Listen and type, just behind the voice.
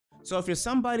So if you're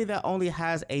somebody that only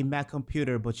has a Mac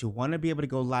computer, but you want to be able to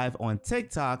go live on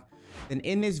TikTok, then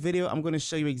in this video, I'm going to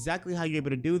show you exactly how you're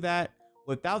able to do that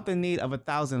without the need of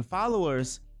 1,000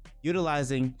 followers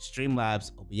utilizing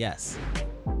Streamlabs OBS.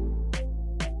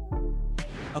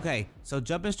 Okay, so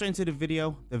jumping straight into the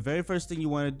video, the very first thing you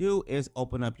want to do is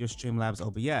open up your Streamlabs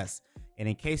OBS. And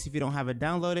in case if you don't have it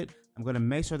downloaded, I'm going to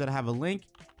make sure that I have a link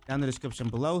down in the description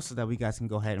below so that we guys can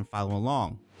go ahead and follow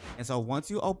along. And so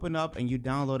once you open up and you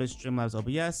downloaded Streamlabs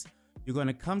OBS, you're going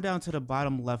to come down to the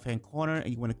bottom left hand corner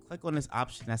and you want to click on this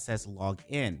option that says log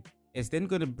in. It's then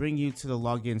going to bring you to the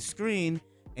login screen,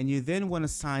 and you then want to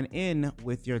sign in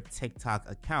with your TikTok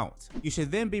account. You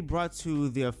should then be brought to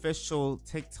the official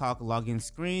TikTok login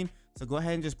screen. So go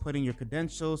ahead and just put in your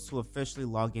credentials to officially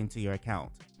log into your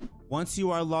account. Once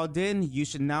you are logged in, you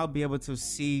should now be able to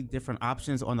see different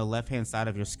options on the left-hand side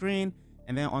of your screen.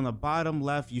 And then on the bottom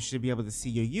left, you should be able to see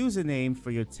your username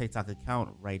for your TikTok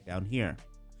account right down here.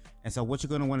 And so what you're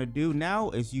going to want to do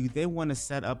now is you then want to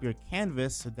set up your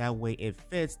canvas so that way it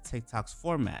fits TikTok's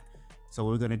format. So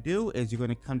what we're going to do is you're going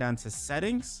to come down to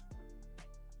settings.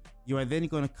 You are then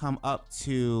going to come up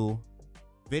to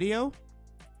video,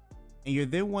 and you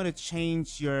then want to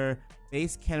change your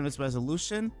base canvas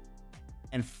resolution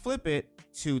and flip it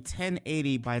to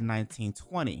 1080 by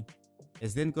 1920.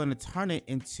 It's then going to turn it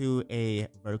into a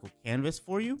vertical canvas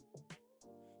for you.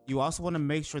 You also want to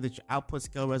make sure that your output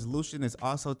scale resolution is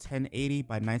also 1080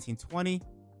 by 1920.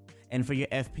 And for your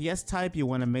FPS type, you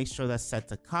want to make sure that's set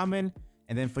to common.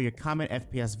 And then for your common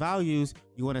FPS values,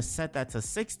 you want to set that to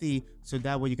 60 so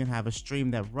that way you can have a stream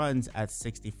that runs at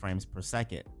 60 frames per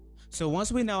second. So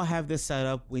once we now have this set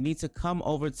up, we need to come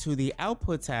over to the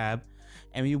output tab,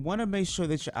 and you want to make sure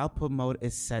that your output mode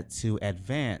is set to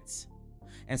advanced.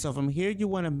 And so from here, you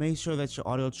want to make sure that your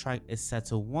audio track is set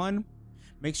to 1.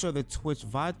 Make sure the Twitch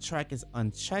VOD track is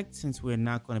unchecked since we're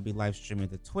not going to be live streaming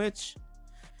to Twitch.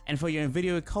 And for your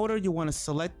video encoder, you want to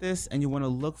select this and you want to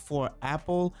look for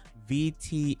Apple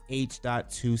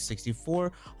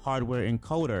VTH.264 hardware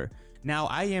encoder. Now,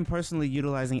 I am personally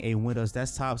utilizing a Windows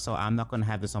desktop, so I'm not going to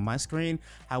have this on my screen.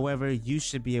 However, you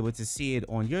should be able to see it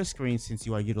on your screen since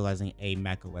you are utilizing a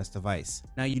macOS device.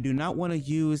 Now, you do not want to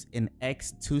use an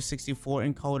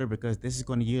X264 encoder because this is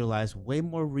going to utilize way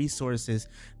more resources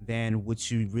than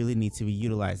what you really need to be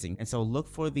utilizing. And so look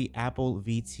for the Apple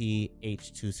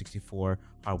VTH264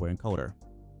 hardware encoder.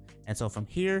 And so from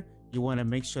here, you want to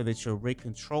make sure that your rate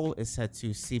control is set to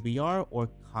CBR or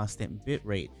constant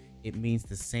bitrate. It means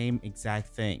the same exact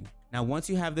thing. Now, once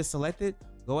you have this selected,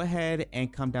 go ahead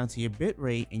and come down to your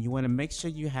bitrate, and you want to make sure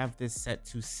you have this set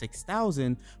to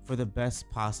 6,000 for the best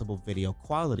possible video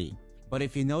quality. But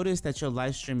if you notice that your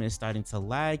live stream is starting to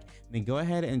lag, then go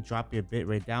ahead and drop your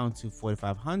bitrate down to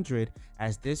 4,500,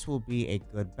 as this will be a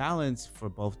good balance for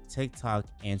both TikTok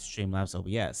and Streamlabs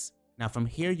OBS. Now from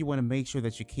here, you want to make sure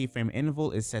that your keyframe interval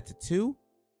is set to 2.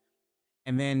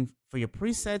 And then for your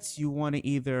presets, you want to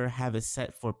either have it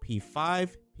set for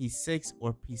P5, P6,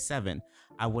 or P7.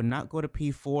 I would not go to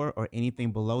P4 or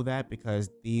anything below that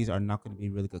because these are not going to be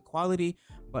really good quality.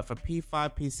 But for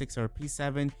P5, P6, or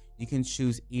P7, you can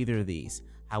choose either of these.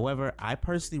 However, I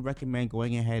personally recommend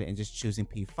going ahead and just choosing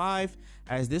P5,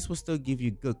 as this will still give you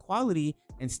good quality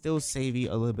and still save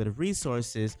you a little bit of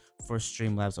resources for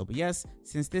Streamlabs OBS,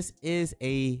 since this is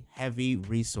a heavy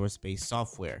resource-based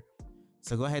software.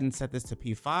 So go ahead and set this to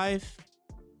P5.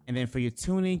 And then for your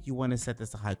tuning, you want to set this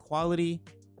to high quality.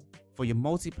 For your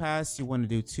multipass, you want to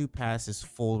do 2 passes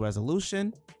full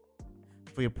resolution.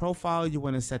 For your profile, you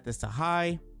want to set this to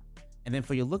high. And then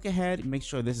for your look ahead, make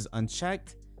sure this is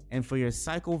unchecked. And for your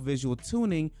cycle visual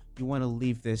tuning, you want to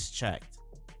leave this checked.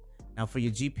 Now for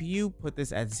your GPU, put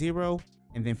this at 0.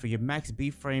 And then for your max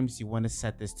beat frames, you want to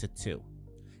set this to 2.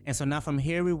 And so now from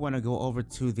here, we want to go over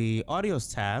to the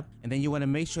audios tab, and then you want to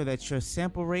make sure that your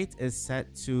sample rate is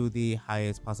set to the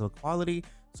highest possible quality.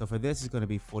 So for this, it's going to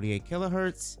be 48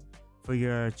 kilohertz. For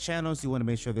your channels, you want to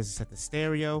make sure this is set to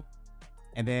stereo.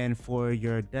 And then for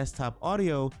your desktop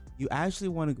audio, you actually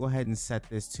want to go ahead and set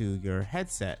this to your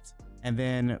headset. And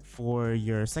then for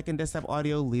your second desktop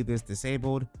audio, leave this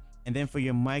disabled. And then for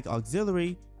your mic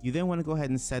auxiliary, you then want to go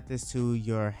ahead and set this to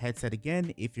your headset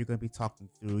again if you're going to be talking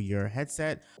through your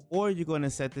headset, or you're going to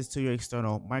set this to your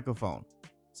external microphone.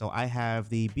 So I have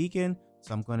the beacon,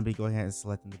 so I'm going to be going ahead and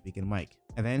selecting the beacon mic.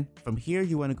 And then from here,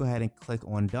 you want to go ahead and click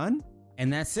on done.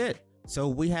 And that's it. So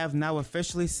we have now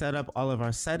officially set up all of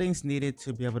our settings needed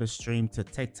to be able to stream to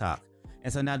TikTok.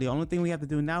 And so now the only thing we have to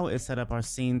do now is set up our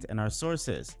scenes and our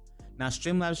sources. Now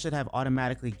Streamlabs should have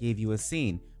automatically gave you a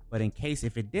scene, but in case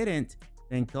if it didn't,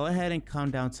 then go ahead and come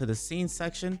down to the scene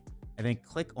section and then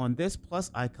click on this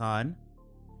plus icon.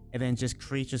 and then just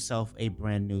create yourself a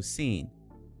brand new scene.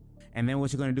 And then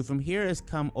what you're going to do from here is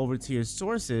come over to your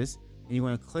sources, and you're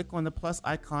going to click on the plus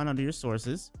icon under your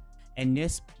sources, and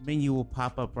this menu will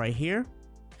pop up right here.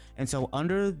 And so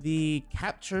under the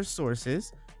capture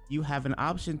sources, you have an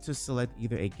option to select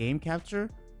either a game capture,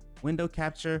 window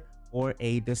capture, or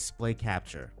a display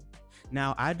capture.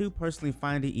 Now, I do personally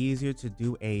find it easier to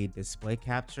do a display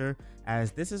capture,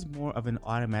 as this is more of an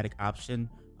automatic option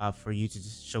for you to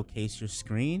just showcase your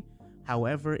screen.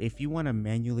 However, if you want to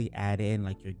manually add in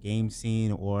like your game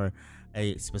scene or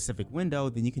a specific window,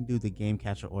 then you can do the game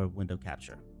capture or window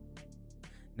capture.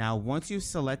 Now, once you've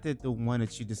selected the one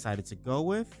that you decided to go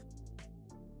with,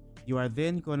 you are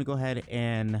then going to go ahead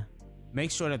and make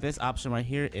sure that this option right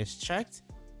here is checked.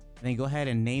 And then go ahead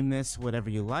and name this whatever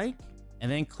you like,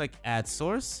 and then click add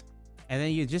source. And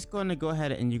then you're just going to go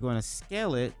ahead and you're going to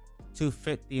scale it to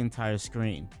fit the entire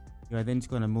screen. You are then just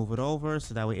going to move it over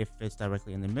so that way it fits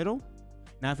directly in the middle.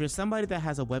 Now, if you're somebody that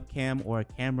has a webcam or a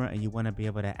camera and you want to be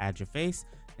able to add your face,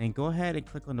 then go ahead and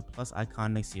click on the plus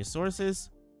icon next to your sources.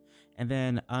 And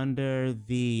then under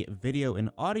the video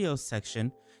and audio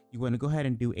section, you're going to go ahead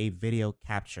and do a video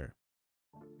capture.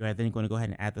 You're then going to go ahead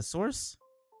and add the source.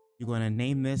 You're going to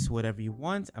name this whatever you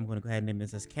want. I'm going to go ahead and name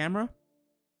this as camera.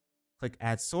 Click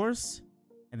add source.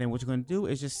 And then what you're going to do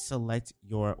is just select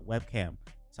your webcam.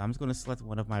 So I'm just going to select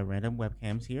one of my random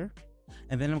webcams here.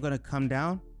 And then I'm going to come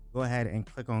down, go ahead and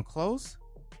click on close.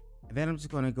 And then I'm just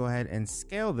going to go ahead and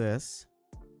scale this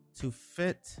to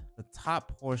fit the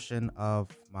top portion of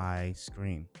my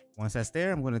screen. Once that's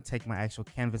there, I'm going to take my actual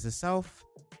canvas itself.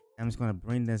 I'm just going to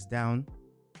bring this down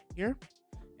here.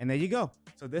 And there you go.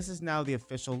 So this is now the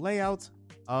official layout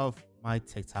of my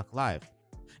TikTok Live.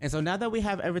 And so now that we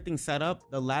have everything set up,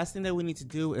 the last thing that we need to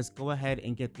do is go ahead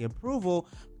and get the approval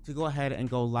to go ahead and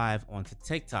go live onto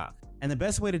TikTok. And the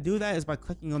best way to do that is by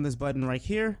clicking on this button right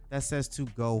here that says to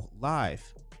go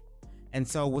live. And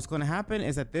so what's going to happen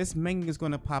is that this menu is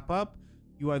going to pop up.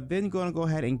 You are then going to go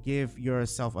ahead and give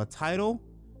yourself a title.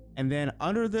 And then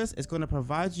under this, it's going to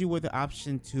provide you with the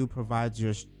option to provide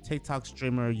your TikTok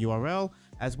streamer URL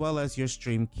as well as your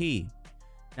stream key.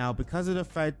 Now, because of the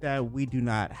fact that we do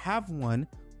not have one,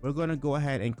 we're going to go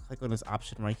ahead and click on this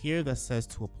option right here that says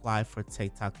to apply for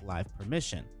TikTok Live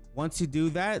permission. Once you do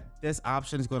that, this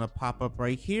option is going to pop up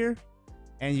right here.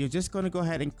 And you're just going to go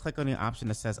ahead and click on the option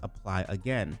that says apply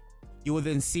again. You will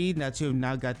then see that you have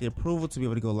now got the approval to be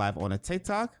able to go live on a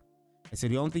TikTok. And so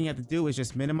the only thing you have to do is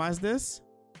just minimize this,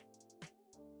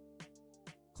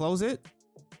 close it,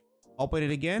 open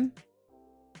it again,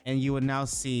 and you will now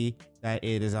see that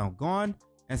it is all gone.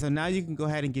 And so now you can go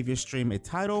ahead and give your stream a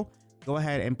title. Go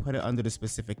ahead and put it under the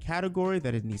specific category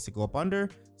that it needs to go up under.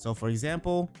 So for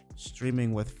example,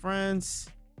 streaming with friends.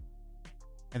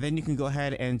 And then you can go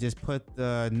ahead and just put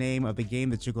the name of the game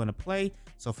that you're going to play.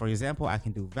 So for example, I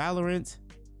can do Valorant.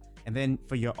 And then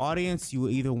for your audience, you will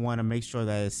either want to make sure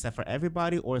that it's set for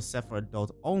everybody or set for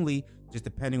adults only, just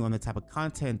depending on the type of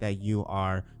content that you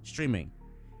are streaming.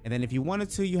 And then if you wanted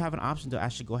to, you have an option to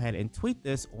actually go ahead and tweet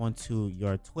this onto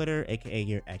your Twitter, aka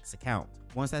your X account.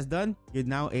 Once that's done, you're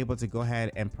now able to go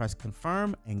ahead and press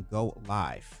confirm and go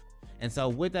live. And so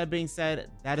with that being said,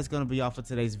 that is going to be all for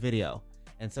today's video.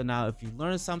 And so now if you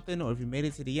learned something or if you made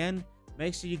it to the end,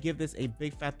 make sure you give this a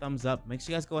big fat thumbs up. Make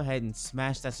sure you guys go ahead and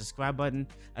smash that subscribe button,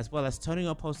 as well as turning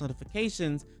on post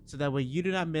notifications so that way you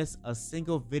do not miss a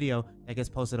single video that gets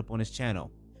posted up on this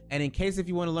channel. And in case if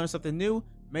you want to learn something new,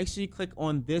 make sure you click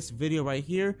on this video right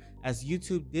here, as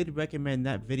YouTube did recommend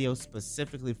that video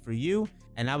specifically for you.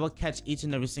 And I will catch each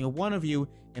and every single one of you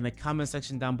in the comment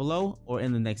section down below or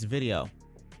in the next video.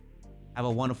 Have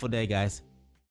a wonderful day, guys.